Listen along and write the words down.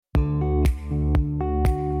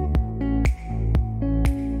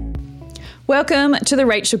Welcome to the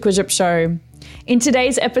Rachel Kujup Show. In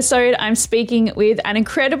today's episode, I'm speaking with an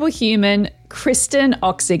incredible human, Kristen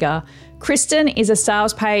Achziger. Kristen is a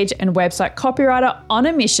sales page and website copywriter on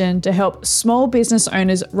a mission to help small business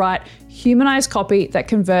owners write humanized copy that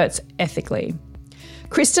converts ethically.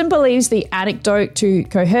 Kristen believes the antidote to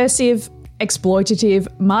coercive, exploitative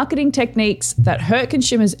marketing techniques that hurt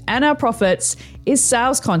consumers and our profits is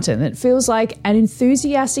sales content that feels like an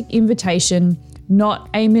enthusiastic invitation, not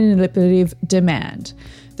a manipulative demand.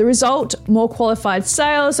 The result, more qualified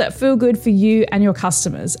sales that feel good for you and your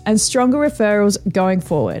customers, and stronger referrals going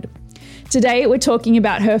forward. Today, we're talking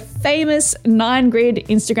about her famous 9-grid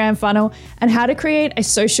Instagram funnel and how to create a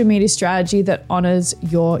social media strategy that honors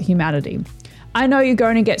your humanity. I know you're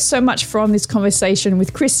going to get so much from this conversation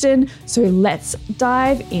with Kristen, so let's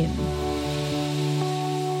dive in.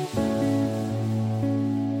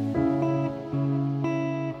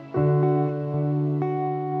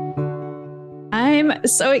 I'm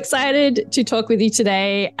so excited to talk with you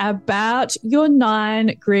today about your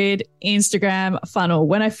 9-grid Instagram funnel.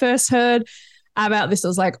 When I first heard about this, I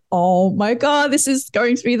was like, oh my God, this is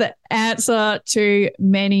going to be the answer to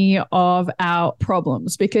many of our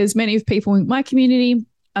problems, because many of people in my community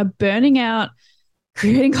are burning out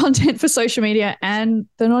creating content for social media and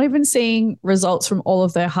they're not even seeing results from all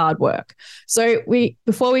of their hard work. So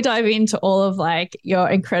before we dive into all of your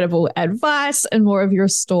incredible advice and more of your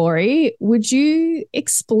story, would you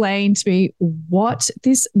explain to me what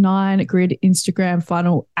this 9-grid Instagram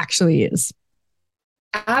funnel actually is?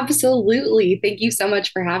 Absolutely. Thank you so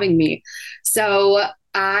much for having me. So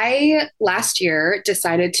I last year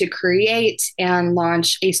decided to create and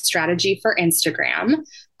launch a strategy for Instagram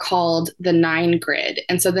called the 9-grid.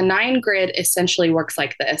 And so the 9-grid essentially works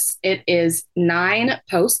like this. It is 9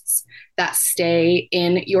 posts that stay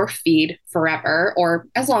in your feed forever or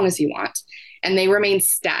as long as you want. And they remain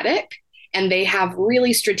static. And they have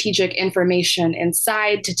really strategic information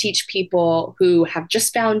inside to teach people who have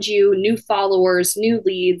just found you, new followers, new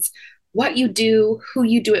leads, what you do, who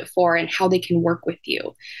you do it for, and how they can work with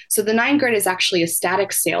you. So the 9-grid is actually a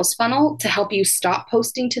static sales funnel to help you stop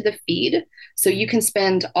posting to the feed so you can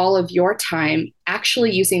spend all of your time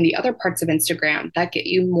actually using the other parts of Instagram that get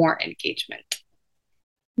you more engagement.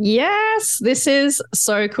 Yes, this is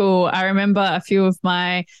so cool. I remember a few of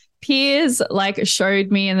my peers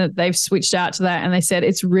showed me and that they've switched out to that, and they said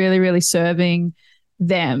it's really, really serving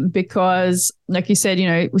them because, like you said,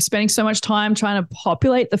 we're spending so much time trying to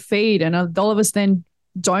populate the feed, and all of us then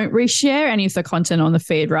don't reshare any of the content on the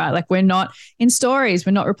feed, right? We're not in stories,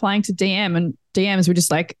 we're not replying to DMs, we're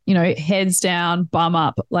just heads down, bum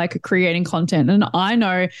up, creating content. And I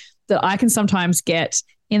know that I can sometimes get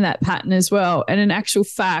in that pattern as well. And in actual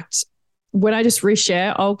fact, when I just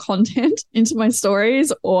reshare old content into my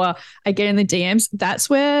stories or I get in the DMs, that's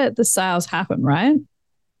where the sales happen, right?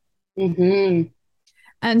 Mm-hmm.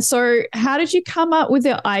 And so how did you come up with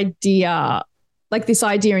the idea, this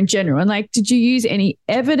idea in general? And did you use any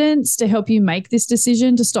evidence to help you make this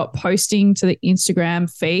decision to stop posting to the Instagram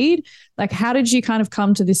feed? How did you kind of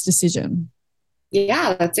come to this decision?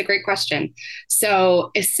 Yeah, that's a great question.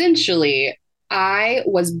 So essentially, I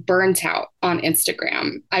was burnt out on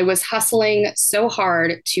Instagram. I was hustling so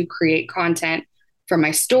hard to create content for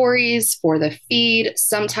my stories, for the feed,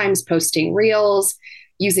 sometimes posting reels,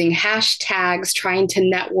 using hashtags, trying to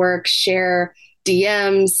network, share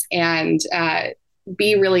DMs, and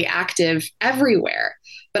be really active everywhere.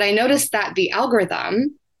 But I noticed that the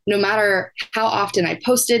algorithm, no matter how often I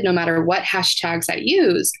posted, no matter what hashtags I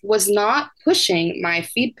used, was not pushing my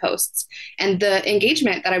feed posts. And the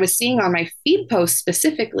engagement that I was seeing on my feed posts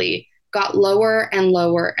specifically got lower and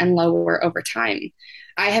lower and lower over time.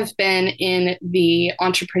 I have been in the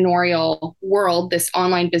entrepreneurial world, this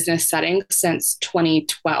online business setting, since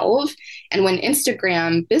 2012. And when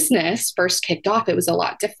Instagram business first kicked off, it was a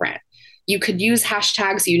lot different. You could use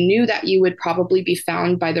hashtags. You knew that you would probably be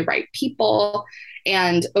found by the right people.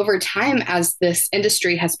 And over time, as this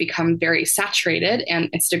industry has become very saturated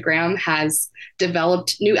and Instagram has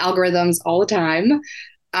developed new algorithms all the time,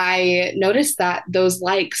 I noticed that those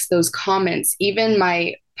likes, those comments, even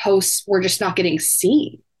my posts were just not getting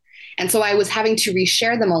seen. And so I was having to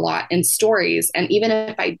reshare them a lot in stories. And even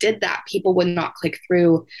if I did that, people would not click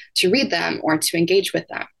through to read them or to engage with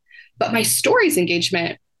them. But my stories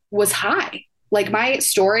engagement was high. My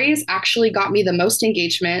stories actually got me the most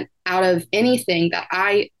engagement out of anything that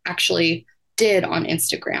I actually did on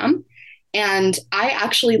Instagram. And I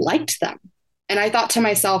actually liked them. And I thought to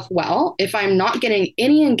myself, well, if I'm not getting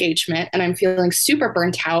any engagement and I'm feeling super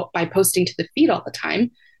burnt out by posting to the feed all the time,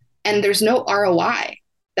 and there's no ROI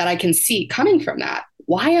that I can see coming from that,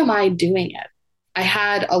 why am I doing it? I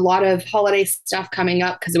had a lot of holiday stuff coming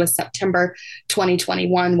up because it was September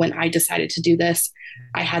 2021 when I decided to do this.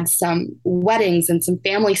 I had some weddings and some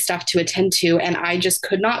family stuff to attend to, and I just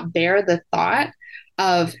could not bear the thought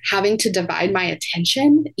of having to divide my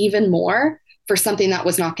attention even more for something that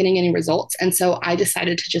was not getting any results. And so I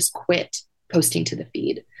decided to just quit posting to the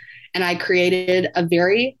feed. And I created a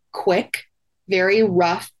very quick, very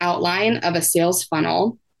rough outline of a sales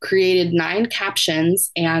funnel, created 9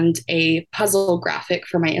 captions and a puzzle graphic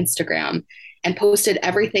for my Instagram, and posted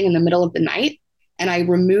everything in the middle of the night. And I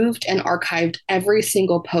removed and archived every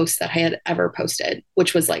single post that I had ever posted,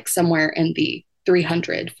 which was like somewhere in the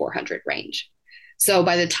 300, 400 range. So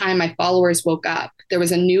by the time my followers woke up, there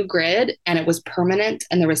was a new grid and it was permanent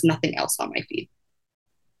and there was nothing else on my feed.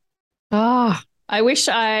 Ah, I wish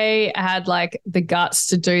I had like the guts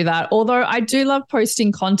to do that. Although I do love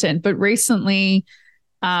posting content, but recently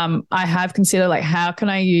I have considered like how can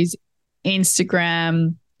I use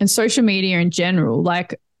Instagram and social media in general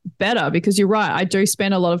like better, because you're right. I do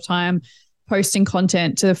spend a lot of time posting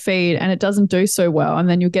content to the feed and it doesn't do so well. And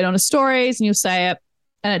then you'll get on a stories and you'll say it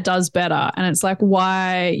and it does better. And it's like,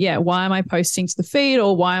 why am I posting to the feed,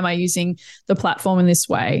 or why am I using the platform in this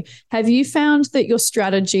way? Have you found that your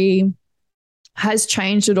strategy has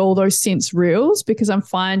changed at all though since Reels? Because I'm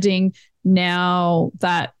finding now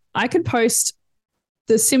that I can post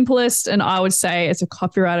the simplest, and I would say as a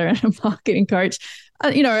copywriter and a marketing coach,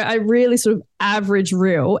 a really sort of average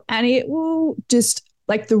reel, and it will just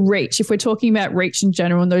like the reach, if we're talking about reach in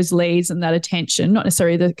general and those leads and that attention, not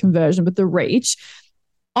necessarily the conversion, but the reach,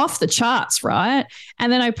 off the charts, right?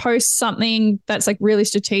 And then I post something that's like really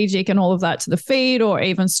strategic and all of that to the feed or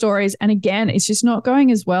even stories. And again, it's just not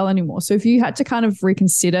going as well anymore. So if you had to kind of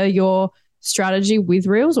reconsider your strategy with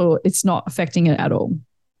Reels, or it's not affecting it at all?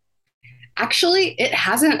 Actually, it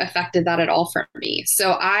hasn't affected that at all for me.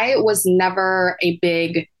 So I was never a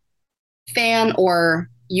big fan or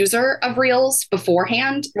user of Reels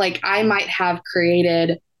beforehand. Like I might have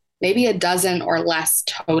created maybe a dozen or less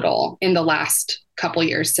total in the last couple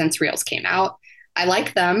years since Reels came out. I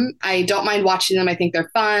like them. I don't mind watching them. I think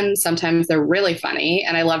they're fun. Sometimes they're really funny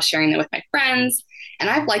and I love sharing them with my friends. And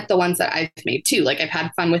I've liked the ones that I've made too. Like I've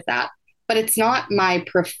had fun with that, but it's not my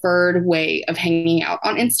preferred way of hanging out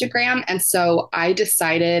on Instagram. And so I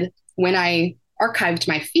decided when I archived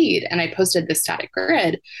my feed and I posted this static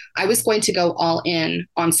grid, I was going to go all in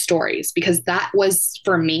on stories, because that was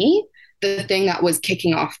for me the thing that was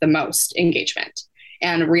kicking off the most engagement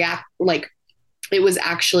and it was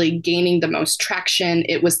actually gaining the most traction.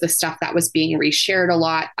 It was the stuff that was being reshared a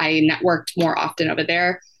lot. I networked more often over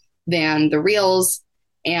there than the Reels,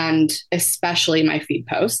 and especially my feed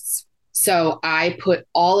posts. So I put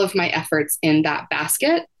all of my efforts in that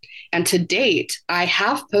basket. And to date, I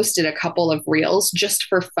have posted a couple of Reels just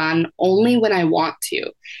for fun, only when I want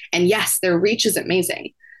to. And yes, their reach is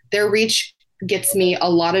amazing. Their reach gets me a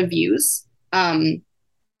lot of views.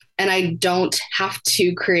 And I don't have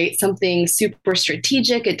to create something super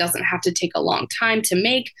strategic. It doesn't have to take a long time to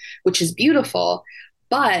make, which is beautiful.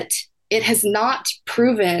 But it has not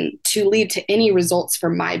proven to lead to any results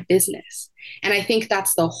for my business. And I think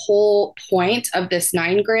that's the whole point of this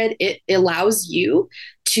 9 grid. It allows you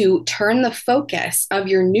to turn the focus of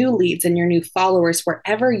your new leads and your new followers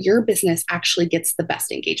wherever your business actually gets the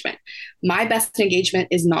best engagement. My best engagement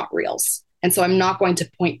is not Reels. And so I'm not going to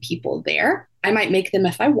point people there. I might make them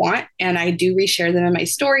if I want, and I do reshare them in my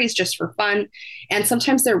stories just for fun. And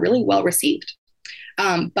sometimes they're really well received.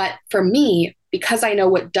 But for me, because I know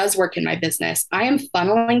what does work in my business, I am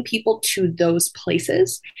funneling people to those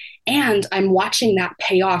places, and I'm watching that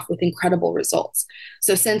pay off with incredible results.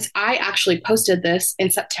 So since I actually posted this in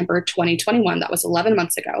September 2021, that was 11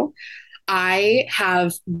 months ago, I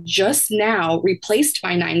have just now replaced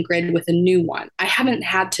my 9 grid with a new one. I haven't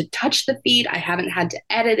had to touch the feed. I haven't had to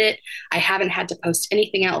edit it. I haven't had to post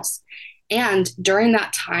anything else. And during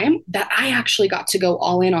that time that I actually got to go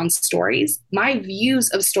all in on stories, my views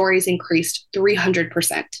of stories increased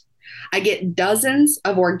 300%. I get dozens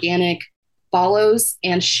of organic follows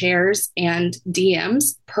and shares and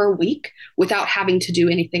DMs per week without having to do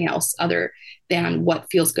anything else other than what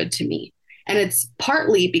feels good to me. And it's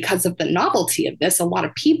partly because of the novelty of this. A lot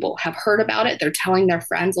of people have heard about it. They're telling their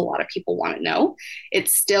friends. A lot of people want to know.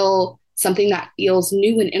 It's still something that feels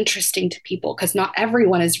new and interesting to people because not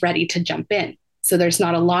everyone is ready to jump in. So there's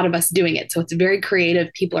not a lot of us doing it. So it's very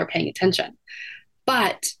creative. People are paying attention.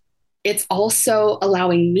 But it's also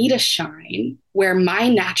allowing me to shine where my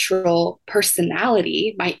natural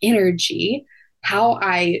personality, my energy, how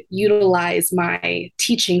I utilize my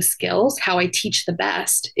teaching skills, how I teach the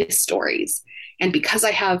best is stories. And because I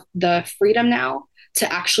have the freedom now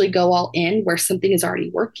to actually go all in where something is already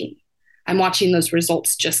working. I'm watching those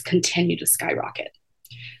results just continue to skyrocket.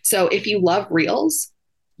 So if you love reels,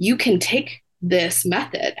 you can take this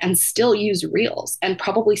method and still use reels and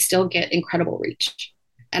probably still get incredible reach.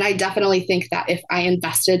 And I definitely think that if I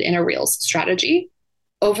invested in a reels strategy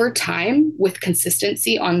over time with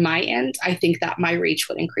consistency on my end, I think that my reach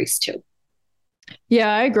would increase too.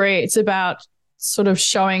 Yeah, I agree. It's about sort of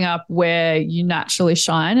showing up where you naturally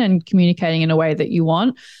shine and communicating in a way that you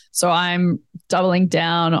want. So I'm doubling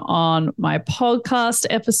down on my podcast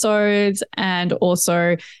episodes and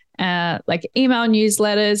also like email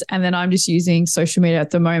newsletters. And then I'm just using social media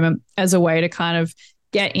at the moment as a way to kind of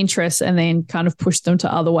get interest and then kind of push them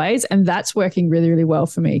to other ways. And that's working really, really well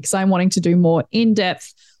for me because I'm wanting to do more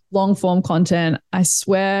in-depth, long form content. I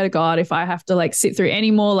swear to God, if I have to like sit through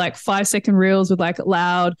any more like 5-second reels with like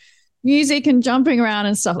loud music and jumping around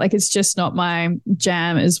and stuff, like it's just not my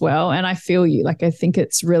jam as well. And I feel you, like, I think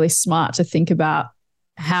it's really smart to think about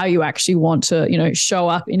how you actually want to, you know, show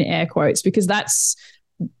up in air quotes, because that's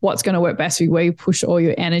what's going to work best for you, where you push all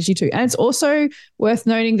your energy to. And it's also worth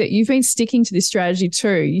noting that you've been sticking to this strategy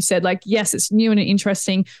too. You said like, yes, it's new and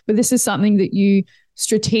interesting, but this is something that you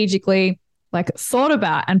strategically like thought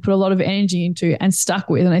about and put a lot of energy into and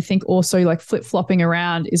stuck with. And I think also like flip-flopping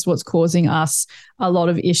around is what's causing us a lot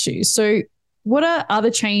of issues. So what are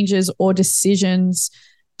other changes or decisions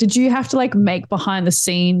did you have to like make behind the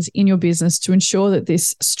scenes in your business to ensure that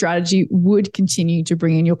this strategy would continue to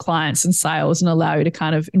bring in your clients and sales and allow you to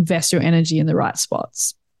kind of invest your energy in the right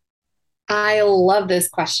spots? I love this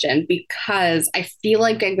question because I feel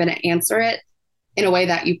like I'm going to answer it in a way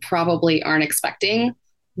that you probably aren't expecting.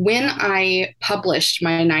 When I published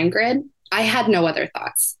my 9 grid, I had no other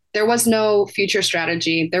thoughts. There was no future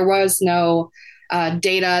strategy. There was no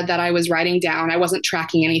data that I was writing down. I wasn't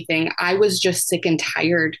tracking anything. I was just sick and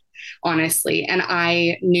tired, honestly. And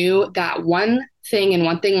I knew that one thing and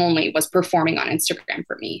one thing only was performing on Instagram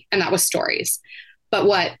for me, and that was stories. But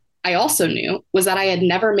what I also knew was that I had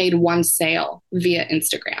never made one sale via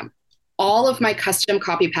Instagram. All of my custom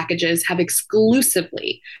copy packages have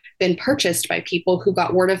exclusively been purchased by people who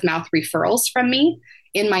got word of mouth referrals from me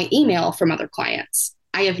in my email from other clients.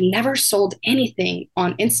 I have never sold anything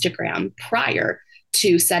on Instagram prior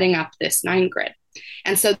to setting up this 9 grid.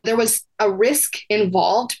 And so there was a risk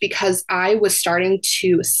involved because I was starting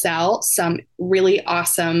to sell some really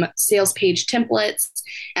awesome sales page templates.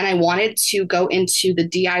 And I wanted to go into the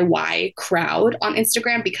DIY crowd on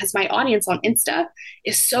Instagram because my audience on Insta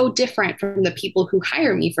is so different from the people who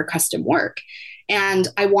hire me for custom work. And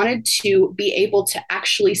I wanted to be able to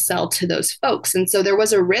actually sell to those folks. And so there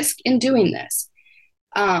was a risk in doing this,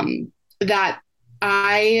 that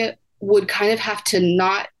I would kind of have to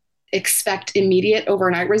not expect immediate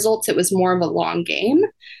overnight results. It was more of a long game,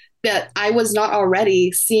 but I was not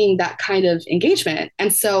already seeing that kind of engagement.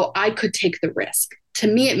 And so I could take the risk. To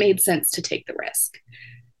me, it made sense to take the risk.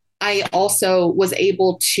 I also was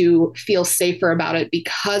able to feel safer about it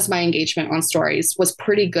because my engagement on stories was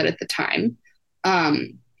pretty good at the time.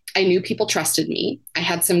 I knew people trusted me. I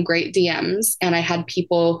had some great DMs, and I had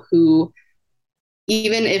people who,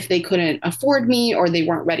 even if they couldn't afford me or they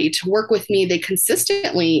weren't ready to work with me, they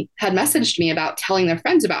consistently had messaged me about telling their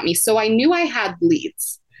friends about me. So I knew I had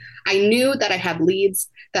leads. I knew that I had leads,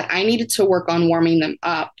 that I needed to work on warming them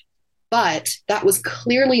up, but that was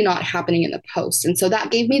clearly not happening in the post. And so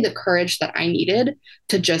that gave me the courage that I needed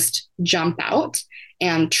to just jump out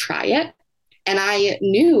and try it. And I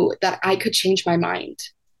knew that I could change my mind.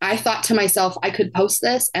 I thought to myself, I could post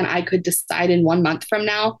this and I could decide in 1 month from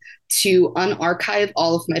now to unarchive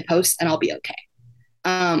all of my posts and I'll be okay.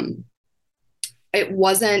 It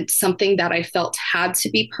wasn't something that I felt had to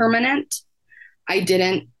be permanent. I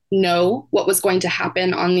didn't know what was going to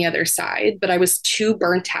happen on the other side, but I was too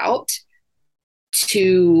burnt out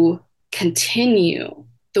to continue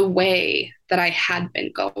the way that I had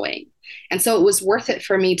been going. And so it was worth it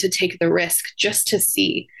for me to take the risk just to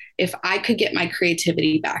see if I could get my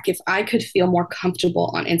creativity back, if I could feel more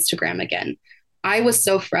comfortable on Instagram again. I was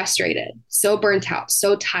so frustrated, so burnt out,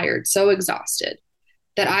 so tired, so exhausted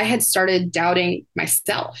that I had started doubting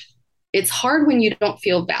myself. It's hard when you don't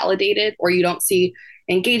feel validated or you don't see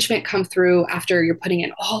engagement come through after you're putting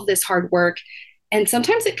in all this hard work. And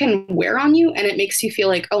sometimes it can wear on you and it makes you feel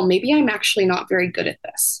like, oh, maybe I'm actually not very good at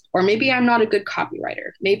this. Or maybe I'm not a good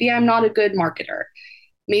copywriter. Maybe I'm not a good marketer.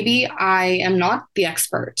 Maybe I am not the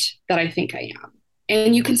expert that I think I am.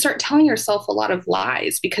 And you can start telling yourself a lot of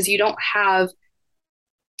lies because you don't have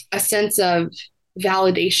a sense of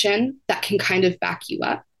validation that can kind of back you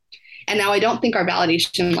up. And now I don't think our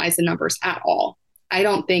validation lies in numbers at all. I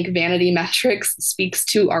don't think vanity metrics speaks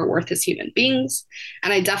to our worth as human beings.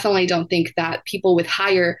 And I definitely don't think that people with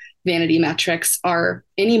higher vanity metrics are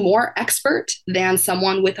any more expert than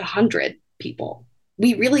someone with 100 people.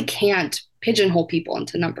 We really can't pigeonhole people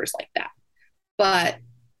into numbers like that. But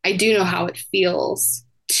I do know how it feels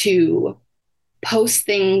to post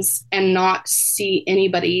things and not see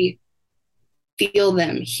anybody feel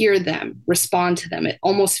them, hear them, respond to them. It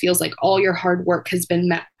almost feels like all your hard work has been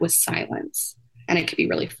met with silence, and it could be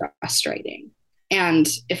really frustrating. And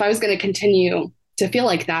if I was going to continue to feel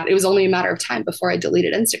like that, it was only a matter of time before I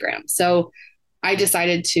deleted Instagram. So I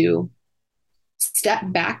decided to step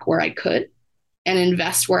back where I could and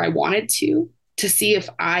invest where I wanted to see if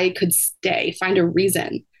I could stay, find a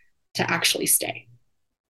reason to actually stay.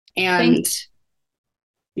 And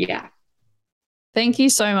yeah. Thank you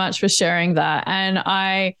so much for sharing that. And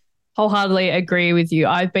I wholeheartedly agree with you.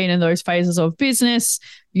 I've been in those phases of business,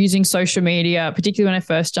 using social media, particularly when I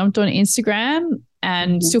first jumped on Instagram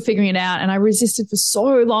and still figuring it out. And I resisted for so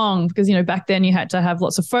long because, you know, back then you had to have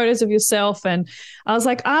lots of photos of yourself. And I was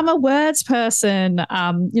like, I'm a words person.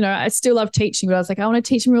 You know, I still love teaching, but I was like, I want to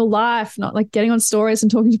teach in real life, not like getting on stories and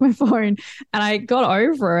talking to my phone. And I got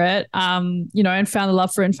over it, you know, and found the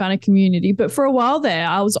love for it and found a community. But for a while there,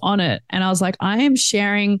 I was on it and I was like, I am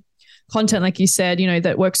sharing content, like you said, you know,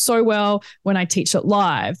 that works so well when I teach it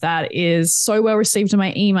live, that is so well received in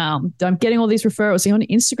my email. I'm getting all these referrals on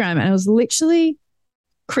Instagram, and it was literally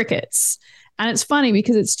crickets. And it's funny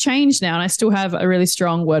because it's changed now, and I still have a really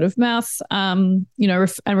strong word of mouth, you know,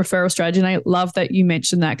 and referral strategy. And I love that you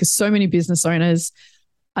mentioned that, because so many business owners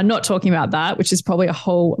are not talking about that, which is probably a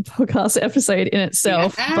whole podcast episode in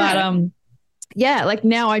itself. Yeah. But yeah, like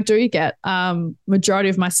now I do get majority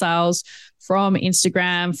of my sales from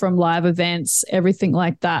Instagram, from live events, everything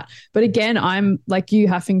like that. But again, I'm like you,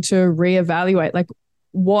 having to reevaluate like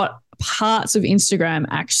what parts of Instagram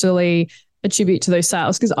actually attribute to those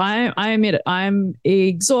sales. Because I admit it, I'm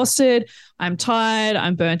exhausted, I'm tired,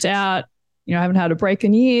 I'm burnt out. You know, I haven't had a break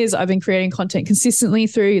in years. I've been creating content consistently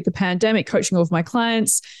through the pandemic, coaching all of my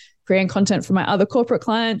clients, creating content for my other corporate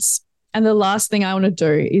clients. And the last thing I want to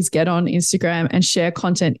do is get on Instagram and share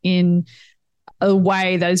content in a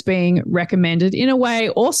way that is being recommended, in a way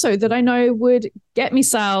also that I know would get me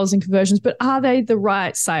sales and conversions. But are they the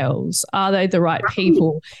right sales? Are they the right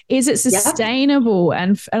people? Is it sustainable?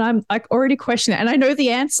 Yeah. And I'm like already questioning it. And I know the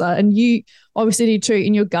answer, and you obviously do too,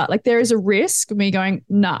 in your gut. Like there is a risk of me going,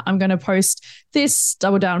 nah, I'm going to post this,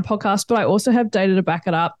 double down on podcast, but I also have data to back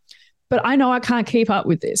it up. But I know I can't keep up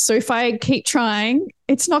with this. So if I keep trying,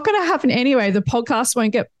 it's not going to happen anyway. The podcast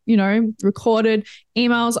won't get, you know, recorded.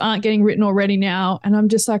 Emails aren't getting written already now. And I'm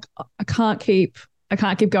just like, I can't keep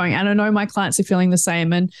going. And I know my clients are feeling the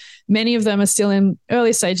same. And many of them are still in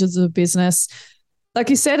early stages of business, like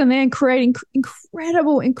you said, and they're creating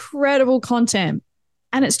incredible content.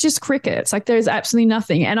 And it's just crickets. Like there's absolutely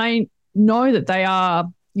nothing. And I know that they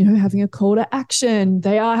are, you know, having a call to action.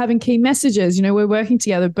 They are having key messages, you know, we're working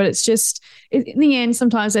together, but it's just, in the end,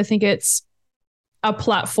 sometimes I think it's a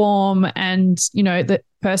platform and, you know, the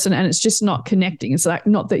person, and it's just not connecting. It's like,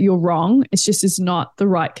 not that you're wrong. It's just, it's not the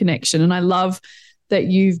right connection. And I love that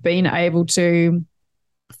you've been able to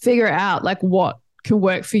figure out like what can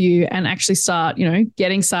work for you and actually start, you know,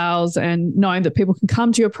 getting sales and knowing that people can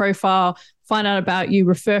come to your profile, find out about you,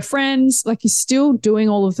 refer friends. Like you're still doing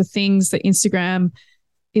all of the things that Instagram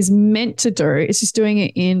is meant to do. It's just doing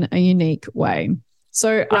it in a unique way.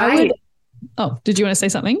 So right. Did you want to say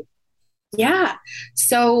something? Yeah.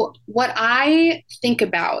 So what I think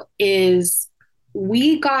about is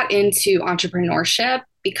we got into entrepreneurship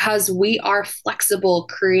because we are flexible,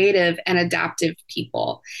 creative, and adaptive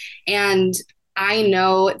people. And I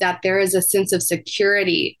know that there is a sense of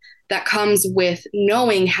security that comes with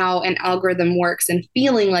knowing how an algorithm works and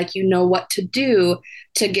feeling like you know what to do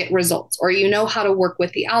to get results, or you know how to work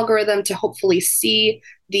with the algorithm to hopefully see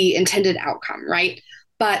the intended outcome, right?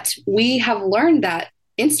 But we have learned that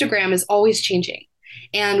Instagram is always changing,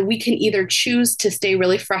 and we can either choose to stay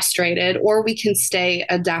really frustrated or we can stay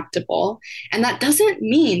adaptable. And that doesn't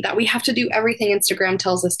mean that we have to do everything Instagram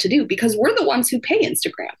tells us to do, because we're the ones who pay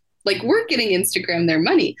Instagram. Like we're getting Instagram their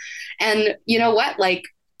money. And you know what? Like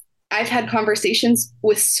I've had conversations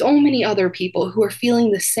with so many other people who are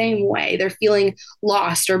feeling the same way. They're feeling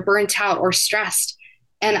lost or burnt out or stressed.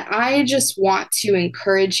 And I just want to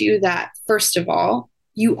encourage you that, first of all,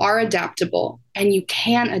 you are adaptable and you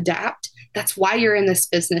can adapt. That's why you're in this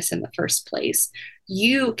business in the first place.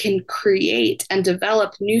 You can create and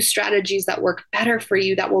develop new strategies that work better for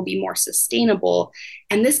you, that will be more sustainable.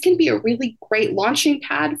 And this can be a really great launching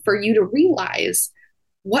pad for you to realize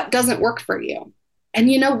what doesn't work for you.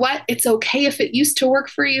 And you know what? It's okay if it used to work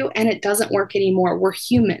for you and it doesn't work anymore. We're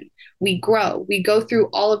human. We grow. We go through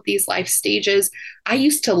all of these life stages. I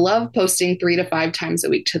used to love posting 3 to 5 times a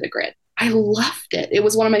week to the grid. I loved it. It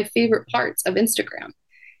was one of my favorite parts of Instagram.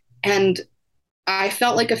 And I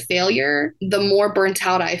felt like a failure the more burnt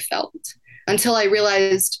out I felt until I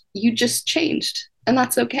realized you just changed and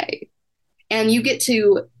that's okay. And you get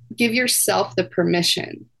to give yourself the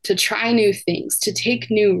permission to try new things, to take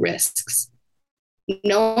new risks,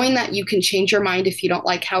 knowing that you can change your mind if you don't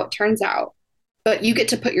like how it turns out. But you get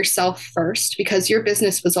to put yourself first because your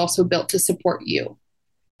business was also built to support you.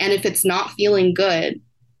 And if it's not feeling good,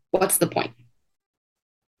 what's the point?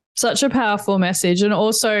 Such a powerful message. And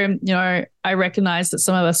also, I recognize that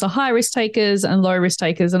some of us are high risk takers and low risk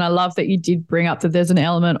takers. And I love that you did bring up that there's an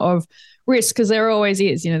element of risk because there always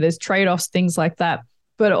is, there's trade-offs, things like that.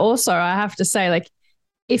 But also I have to say, like,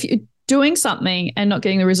 if you're doing something and not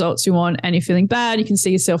getting the results you want and you're feeling bad, you can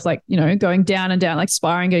see yourself like, going down and down, like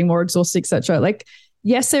spiraling, getting more exhausted, etc. Like,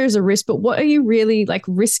 yes, there is a risk, but what are you really like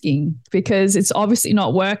risking? Because it's obviously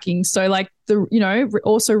not working. So like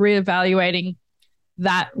also reevaluating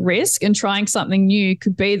that risk and trying something new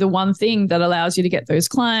could be the one thing that allows you to get those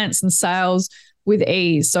clients and sales with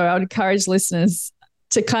ease. So I would encourage listeners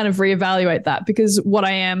to kind of reevaluate that because what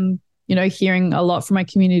I am, hearing a lot from my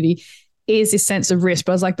community is this sense of risk.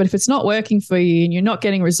 But I was like, but if it's not working for you and you're not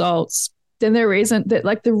getting results, then there isn't that,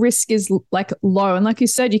 like the risk is like low. And like you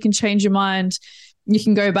said, you can change your mind, you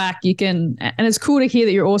can go back, and it's cool to hear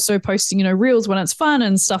that you're also posting, reels when it's fun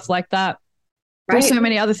and stuff like that. Right. There's so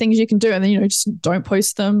many other things you can do. And then, just don't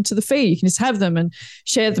post them to the feed. You can just have them and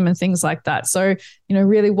share them and things like that. So,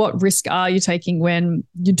 really what risk are you taking when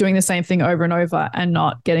you're doing the same thing over and over and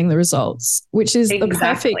not getting the results, which is the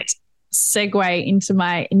perfect segue into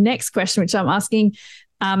my next question, which I'm asking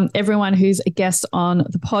everyone who's a guest on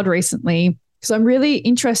the pod recently, because I'm really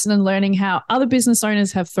interested in learning how other business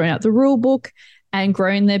owners have thrown out the rule book and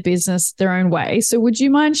grown their business their own way. So would you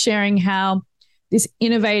mind sharing how this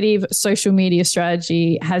innovative social media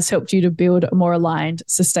strategy has helped you to build a more aligned,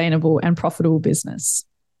 sustainable, and profitable business?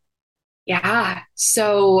 Yeah.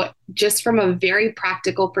 So just from a very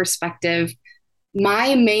practical perspective,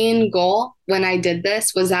 my main goal when I did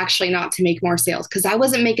this was actually not to make more sales because I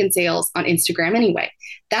wasn't making sales on Instagram anyway.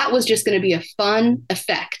 That was just going to be a fun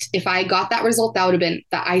effect. If I got that result, that would have been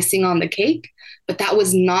the icing on the cake. But that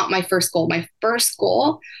was not my first goal. My first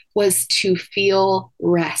goal was to feel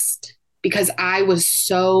rest because I was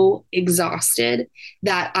so exhausted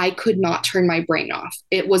that I could not turn my brain off.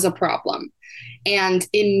 It was a problem. And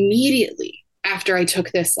immediately after I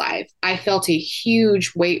took this live, I felt a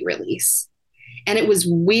huge weight release. And it was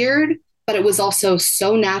weird, but it was also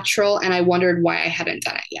so natural. And I wondered why I hadn't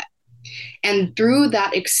done it yet. And through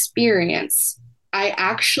that experience, I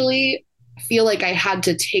actually feel like I had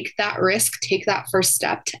to take that risk, take that first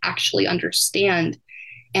step to actually understand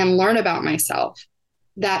and learn about myself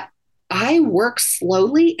that I work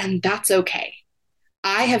slowly and that's okay.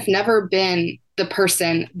 I have never been the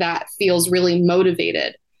person that feels really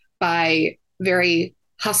motivated by very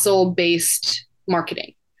hustle-based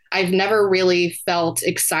marketing. I've never really felt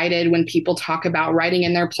excited when people talk about writing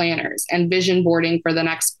in their planners and vision boarding for the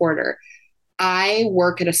next quarter. I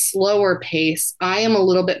work at a slower pace. I am a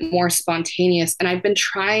little bit more spontaneous, and I've been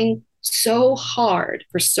trying so hard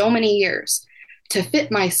for so many years to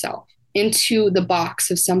fit myself into the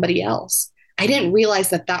box of somebody else. I didn't realize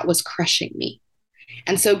that that was crushing me.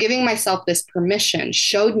 And so giving myself this permission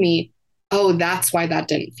showed me, oh, that's why that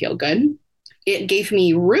didn't feel good. It gave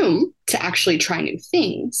me room to actually try new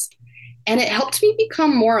things. And it helped me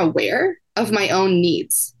become more aware of my own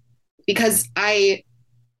needs because I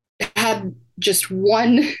had just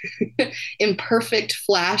one imperfect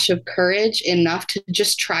flash of courage enough to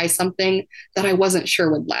just try something that I wasn't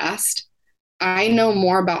sure would last. I know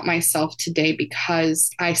more about myself today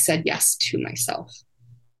because I said yes to myself.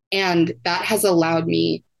 And that has allowed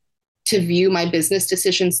me to view my business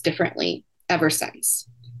decisions differently ever since.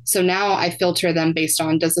 So now I filter them based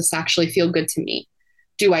on, does this actually feel good to me?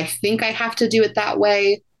 Do I think I have to do it that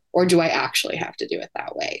way? Or do I actually have to do it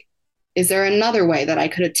that way? Is there another way that I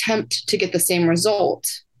could attempt to get the same result,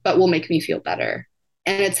 but will make me feel better?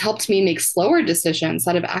 And it's helped me make slower decisions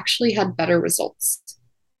that have actually had better results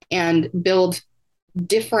and build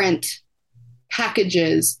different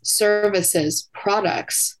packages, services,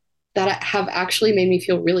 products that have actually made me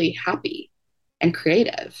feel really happy and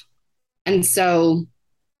creative. And so,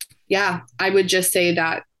 yeah, I would just say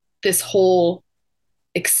that this whole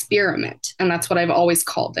experiment, and that's what I've always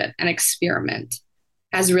called it, an experiment,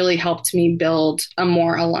 has really helped me build a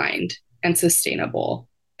more aligned and sustainable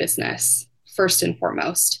business, first and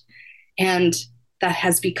foremost. And that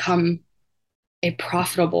has become a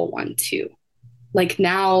profitable one too. Like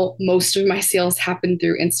now, most of my sales happen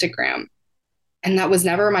through Instagram. And that was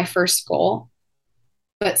never my first goal.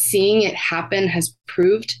 But seeing it happen has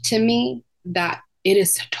proved to me that it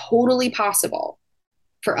is totally possible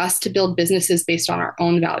for us to build businesses based on our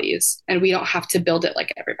own values. And we don't have to build it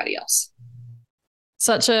like everybody else.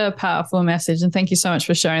 Such a powerful message. And thank you so much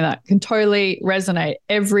for sharing that. Can totally resonate.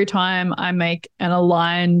 Every time I make an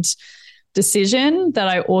aligned decision that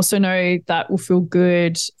I also know that will feel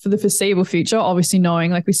good for the foreseeable future, obviously knowing,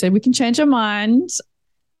 like we said, we can change our minds,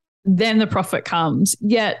 then the profit comes.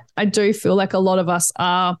 Yet I do feel like a lot of us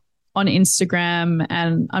are on Instagram,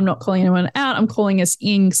 and I'm not calling anyone out, I'm calling us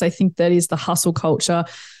in, because I think that is the hustle culture,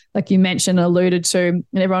 like you mentioned, alluded to, and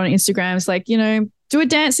everyone on Instagram is like, do a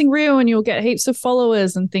dancing reel and you'll get heaps of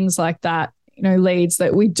followers and things like that. Leads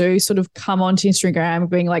that we do sort of come onto Instagram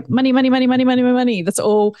being like money, money, money, money, money, money. That's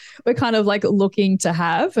all we're kind of like looking to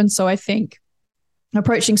have. And so I think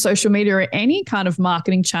approaching social media or any kind of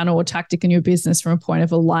marketing channel or tactic in your business from a point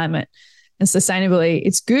of alignment and sustainability,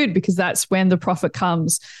 it's good, because that's when the profit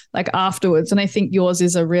comes like afterwards. And I think yours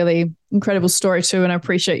is a really incredible story too. And I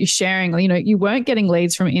appreciate you sharing, you weren't getting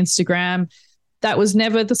leads from Instagram. That was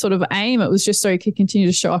never the sort of aim. It was just so you could continue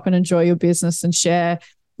to show up and enjoy your business and share,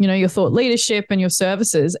 your thought leadership and your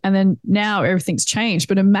services. And then now everything's changed.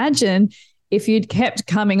 But imagine if you'd kept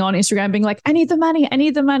coming on Instagram being like, I need the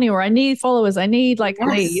money, or I need followers, I need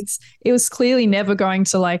leads. It was clearly never going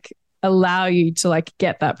to allow you to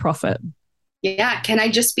get that profit. Yeah. Can I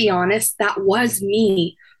just be honest? That was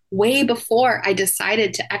me way before I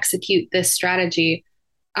decided to execute this strategy.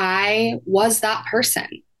 I was that person.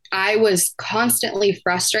 I was constantly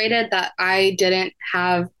frustrated that I didn't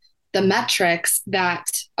have the metrics that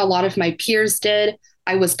a lot of my peers did.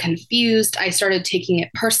 I was confused. I started taking it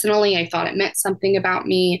personally. I thought it meant something about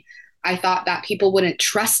me. I thought that people wouldn't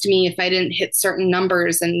trust me if I didn't hit certain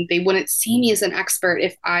numbers, and they wouldn't see me as an expert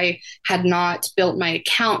if I had not built my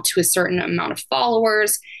account to a certain amount of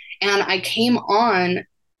followers. And I came on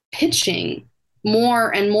pitching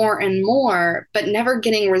more and more and more, but never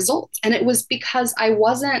getting results. And it was because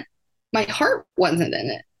my heart wasn't in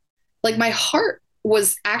it. My heart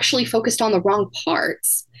was actually focused on the wrong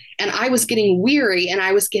parts. And I was getting weary and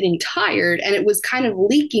I was getting tired, and it was kind of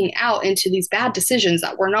leaking out into these bad decisions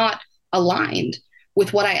that were not aligned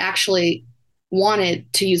with what I actually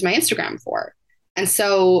wanted to use my Instagram for. And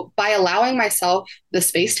so by allowing myself the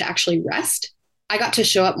space to actually rest, I got to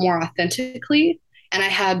show up more authentically, and I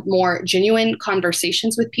had more genuine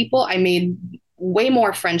conversations with people. I made way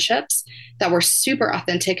more friendships that were super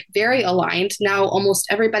authentic, very aligned. Now, almost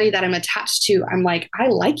everybody that I'm attached to, I'm like, I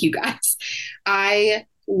like you guys. I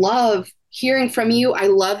love hearing from you. I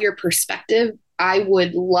love your perspective. I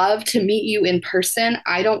would love to meet you in person.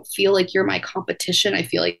 I don't feel like you're my competition. I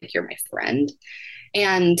feel like you're my friend.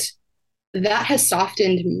 And that has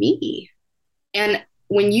softened me. And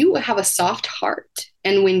when you have a soft heart,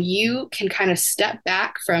 and when you can kind of step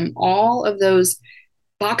back from all of those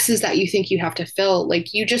boxes that you think you have to fill,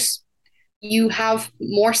 you have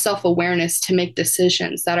more self-awareness to make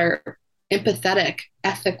decisions that are empathetic,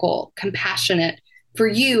 ethical, compassionate for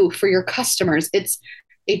you, for your customers. It's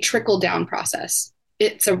a trickle down process.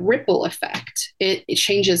 It's a ripple effect. It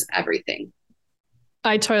changes everything.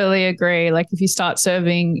 I totally agree. If you start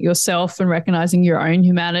serving yourself and recognizing your own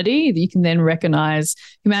humanity, you can then recognize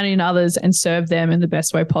humanity in others and serve them in the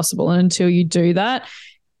best way possible. And until you do that,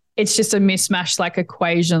 it's just a mismatch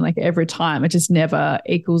equation. Every time it just never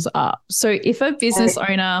equals up. So if a business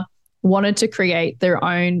owner wanted to create their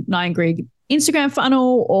own 9-grid Instagram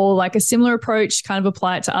funnel, or a similar approach, kind of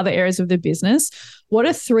apply it to other areas of their business, what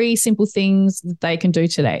are 3 simple things that they can do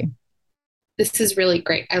today? This is really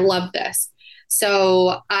great. I love this.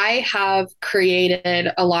 So I have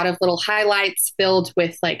created a lot of little highlights filled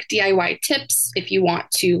with DIY tips if you want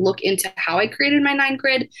to look into how I created my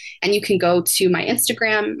 9-grid. And you can go to my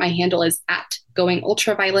Instagram. My handle is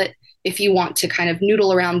 @goingultraviolet if you want to kind of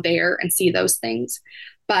noodle around there and see those things.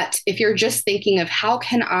 But if you're just thinking of how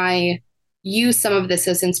can I use some of this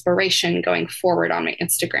as inspiration going forward on my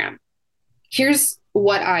Instagram, here's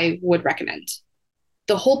what I would recommend.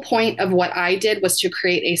 The whole point of what I did was to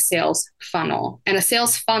create a sales funnel. And a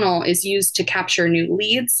sales funnel is used to capture new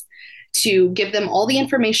leads, to give them all the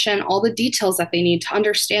information, all the details that they need to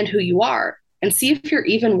understand who you are and see if you're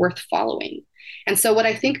even worth following. And so what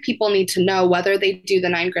I think people need to know, whether they do the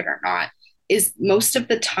 9-grid or not, is most of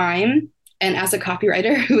the time, and as a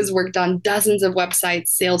copywriter who has worked on dozens of websites,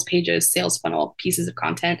 sales pages, sales funnel, pieces of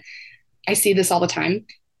content, I see this all the time.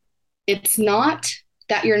 It's not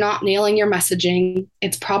that you're not nailing your messaging.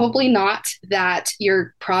 It's probably not that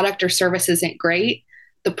your product or service isn't great.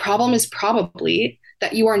 The problem is probably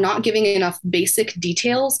that you are not giving enough basic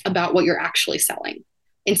details about what you're actually selling.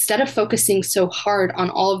 Instead of focusing so hard on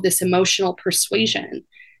all of this emotional persuasion,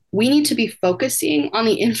 we need to be focusing on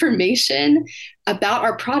the information about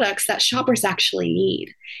our products that shoppers actually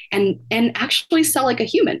need and actually sell like a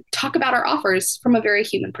human. Talk about our offers from a very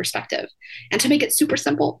human perspective. And to make it super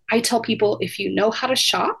simple, I tell people if you know how to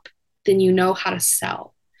shop, then you know how to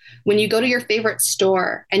sell. When you go to your favorite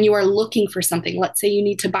store and you are looking for something, let's say you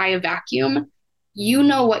need to buy a vacuum, you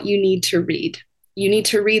know what you need to read. You need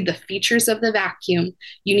to read the features of the vacuum.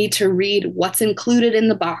 You need to read what's included in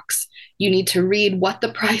the box. You need to read what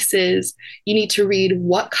the price is. You need to read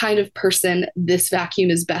what kind of person this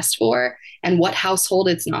vacuum is best for and what household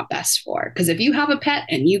it's not best for. Because if you have a pet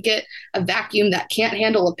and you get a vacuum that can't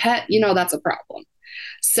handle a pet, you know that's a problem.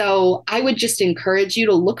 So I would just encourage you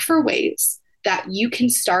to look for ways that you can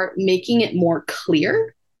start making it more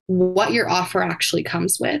clear what your offer actually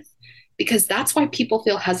comes with. Because that's why people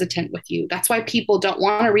feel hesitant with you. That's why people don't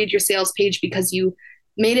want to read your sales page, because you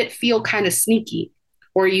made it feel kind of sneaky,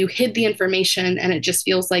 or you hid the information and it just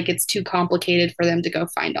feels like it's too complicated for them to go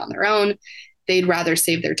find on their own. They'd rather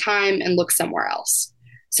save their time and look somewhere else.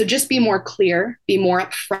 So just be more clear, be more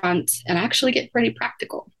upfront, and actually get pretty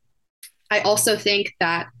practical. I also think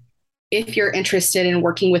that if you're interested in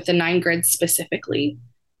working with the 9 grids specifically,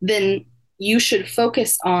 then you should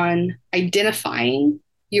focus on identifying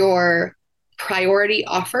your priority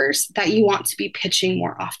offers that you want to be pitching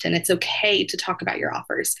more often. It's okay to talk about your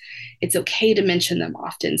offers. It's okay to mention them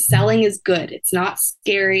often. Selling is good. It's not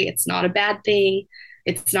scary. It's not a bad thing.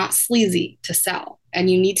 It's not sleazy to sell. And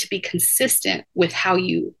you need to be consistent with how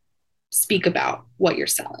you speak about what you're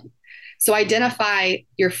selling. So identify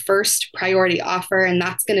your first priority offer, and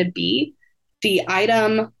that's going to be the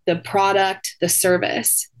item, the product, the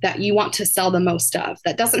service that you want to sell the most of.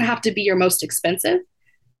 That doesn't have to be your most expensive.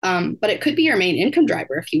 But it could be your main income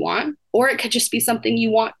driver if you want, or it could just be something you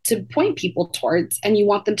want to point people towards and you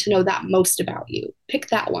want them to know that most about you. Pick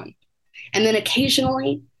that one. And then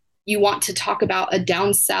occasionally you want to talk about a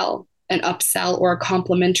downsell, an upsell, or a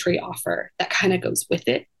complementary offer that kind of goes with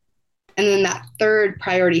it. And then that third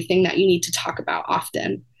priority thing that you need to talk about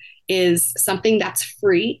often is something that's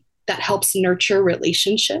free that helps nurture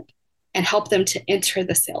relationship and help them to enter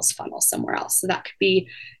the sales funnel somewhere else. So that could be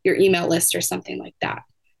your email list or something like that.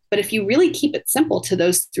 But if you really keep it simple to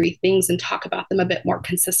those 3 things and talk about them a bit more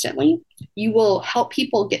consistently, you will help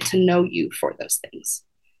people get to know you for those things.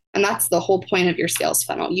 And that's the whole point of your sales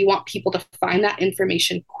funnel. You want people to find that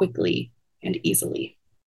information quickly and easily.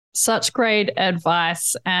 Such great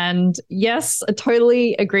advice. And yes, I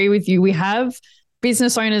totally agree with you. We have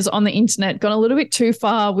business owners on the internet gone a little bit too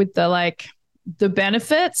far with the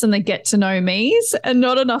benefits and the get to know me's and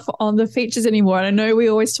not enough on the features anymore. And I know we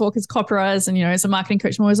always talk as copywriters and, as a marketing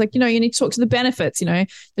coach, I'm always like, you need to talk to the benefits, the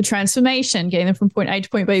transformation, getting them from point A to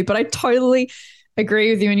point B. But I totally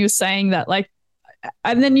agree with you when you're saying that,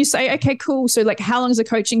 and then you say, okay, cool. So how long is a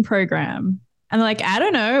coaching program? And they're like, I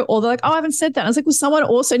don't know. Or they're like, oh, I haven't said that. And I was like, well, someone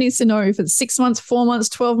also needs to know if it's 6 months, 4 months,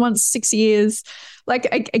 12 months, 6 years.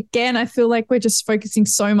 Again, I feel like we're just focusing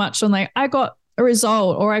so much on I got a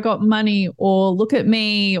result, or I got money, or look at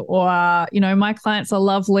me, or, my clients are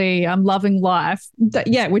lovely, I'm loving life.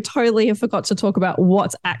 We totally have forgot to talk about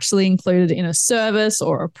what's actually included in a service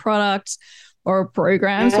or a product or a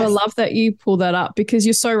program. Yes. So I love that you pull that up, because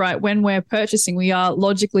you're so right. When we're purchasing, we are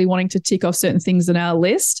logically wanting to tick off certain things in our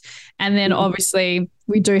list. And then obviously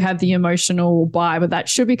we do have the emotional buy, but that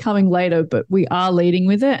should be coming later, but we are leading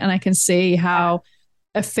with it. And I can see how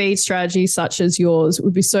a feed strategy such as yours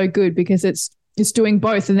would be so good, because it's doing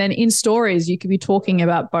both. And then in stories, you could be talking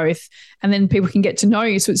about both, and then people can get to know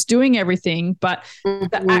you. So it's doing everything, but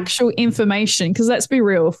the actual information, because let's be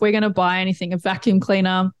real, if we're going to buy anything, a vacuum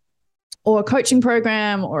cleaner or a coaching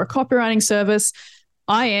program or a copywriting service,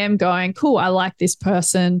 I am going, cool, I like this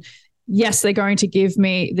person. Yes, they're going to give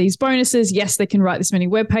me these bonuses. Yes, they can write this many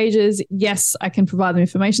web pages. Yes, I can provide them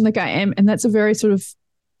information like I am. And that's a very sort of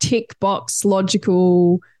tick box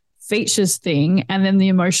logical features thing, and then the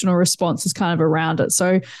emotional response is kind of around it.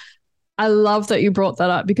 So I love that you brought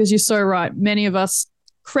that up, because you're so right. Many of us,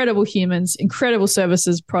 incredible humans, incredible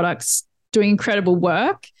services, products, doing incredible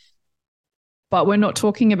work, but we're not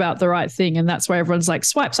talking about the right thing. And that's why everyone's like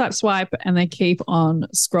swipe, swipe, swipe, and they keep on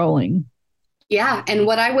scrolling. Yeah. And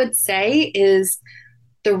what I would say is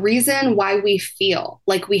the reason why we feel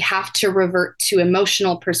like we have to revert to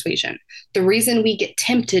emotional persuasion, the reason we get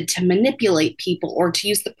tempted to manipulate people or to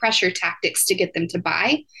use the pressure tactics to get them to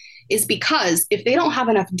buy, is because if they don't have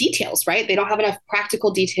enough details, right? They don't have enough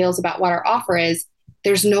practical details about what our offer is,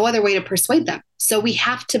 there's no other way to persuade them. So we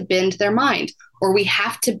have to bend their mind or we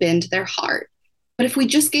have to bend their heart. But if we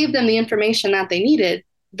just gave them the information that they needed,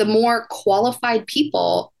 the more qualified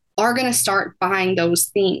people are going to start buying those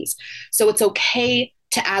things. So it's okay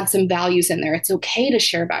to add some values in there. It's okay to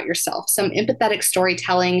share about yourself, some empathetic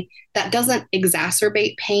storytelling that doesn't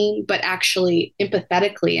exacerbate pain, but actually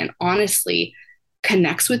empathetically and honestly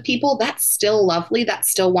connects with people. That's still lovely. That's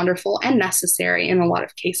still wonderful and necessary in a lot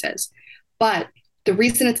of cases. But the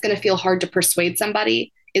reason it's going to feel hard to persuade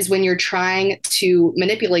somebody is when you're trying to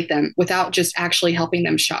manipulate them without just actually helping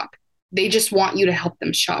them shop. They just want you to help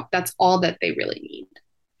them shop. That's all that they really need.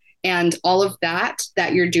 And all of that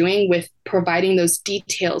you're doing with providing those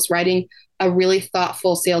details, writing a really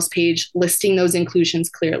thoughtful sales page, listing those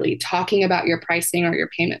inclusions clearly, talking about your pricing or your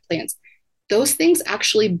payment plans, those things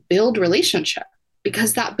actually build relationship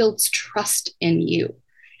because that builds trust in you.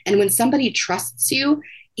 And when somebody trusts you,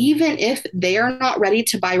 even if they are not ready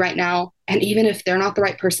to buy right now, and even if they're not the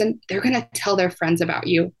right person, they're going to tell their friends about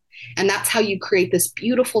you. And that's how you create this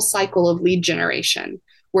beautiful cycle of lead generation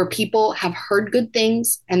where people have heard good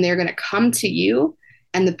things and they're going to come to you.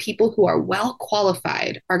 And the people who are well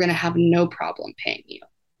qualified are going to have no problem paying you.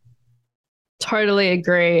 Totally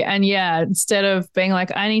agree. And yeah, instead of being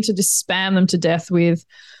like, I need to just spam them to death with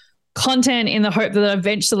content in the hope that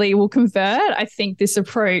eventually will convert, I think this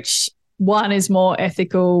approach, one, is more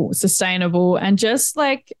ethical, sustainable, and just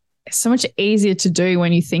like so much easier to do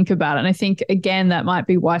when you think about it. And I think, again, that might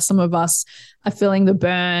be why some of us are feeling the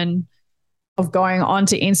burn of going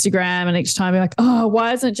onto Instagram and each time being like, oh,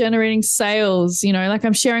 why isn't it generating sales? You know, like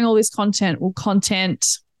I'm sharing all this content. Well, content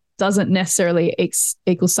doesn't necessarily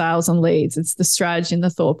equal sales and leads. It's the strategy and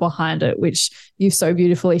the thought behind it, which you've so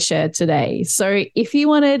beautifully shared today. So if you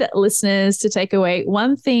wanted listeners to take away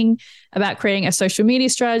one thing about creating a social media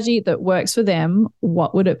strategy that works for them,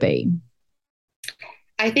 what would it be?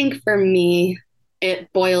 I think for me,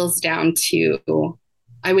 it boils down to,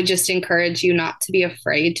 I would just encourage you not to be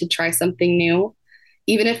afraid to try something new.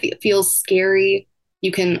 Even if it feels scary,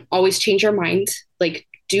 you can always change your mind. Like,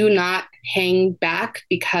 do not hang back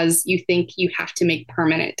because you think you have to make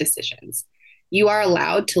permanent decisions. You are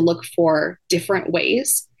allowed to look for different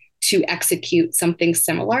ways to execute something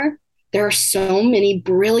similar. There are so many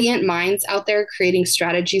brilliant minds out there creating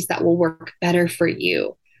strategies that will work better for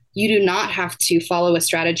you. You do not have to follow a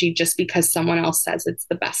strategy just because someone else says it's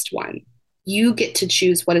the best one. You get to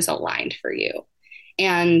choose what is aligned for you.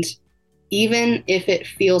 And even if it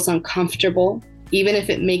feels uncomfortable, even if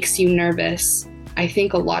it makes you nervous, I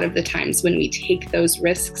think a lot of the times when we take those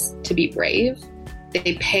risks to be brave,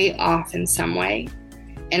 they pay off in some way.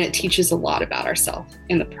 And it teaches a lot about ourselves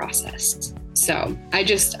in the process. So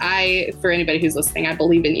for anybody who's listening, I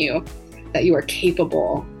believe in you, that you are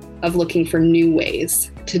capable of looking for new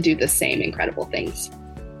ways to do the same incredible things.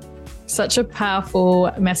 Such a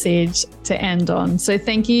powerful message to end on. So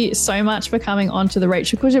thank you so much for coming on to the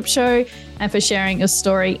Rachel Kujup Show and for sharing your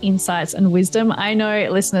story, insights, and wisdom. I know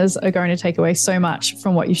listeners are going to take away so much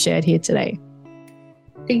from what you shared here today.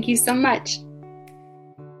 Thank you so much.